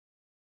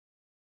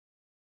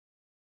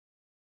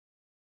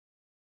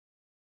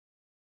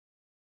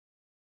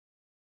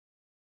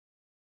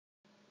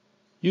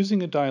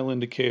Using a dial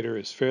indicator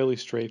is fairly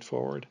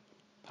straightforward.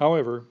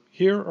 However,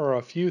 here are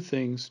a few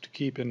things to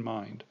keep in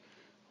mind.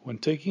 When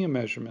taking a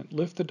measurement,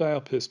 lift the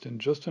dial piston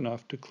just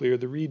enough to clear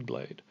the reed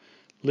blade.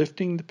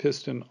 Lifting the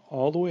piston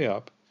all the way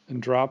up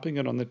and dropping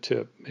it on the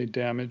tip may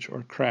damage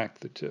or crack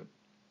the tip.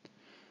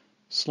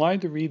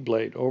 Slide the reed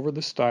blade over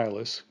the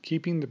stylus,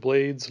 keeping the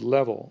blades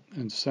level,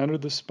 and center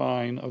the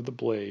spine of the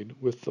blade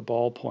with the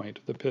ball point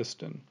of the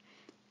piston.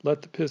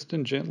 Let the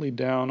piston gently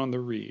down on the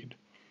reed.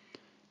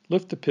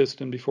 Lift the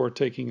piston before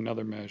taking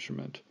another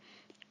measurement.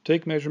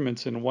 Take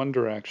measurements in one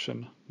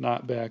direction,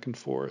 not back and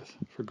forth,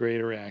 for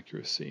greater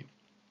accuracy.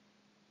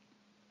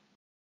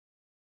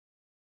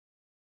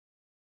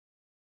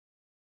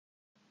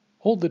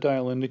 Hold the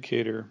dial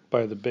indicator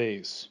by the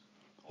base.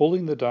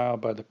 Holding the dial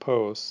by the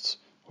posts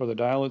or the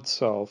dial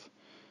itself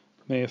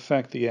may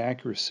affect the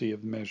accuracy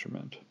of the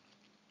measurement.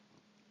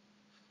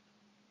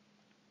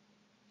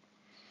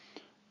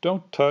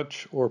 Don't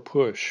touch or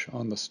push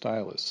on the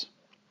stylus.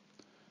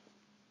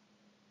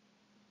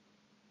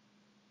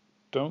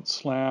 Don't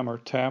slam or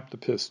tap the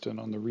piston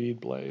on the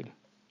reed blade.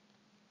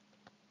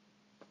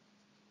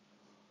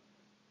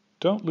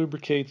 Don't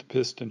lubricate the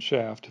piston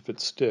shaft if it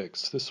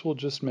sticks. This will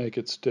just make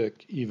it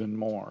stick even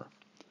more.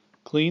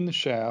 Clean the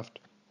shaft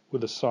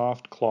with a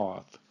soft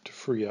cloth to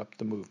free up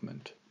the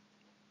movement.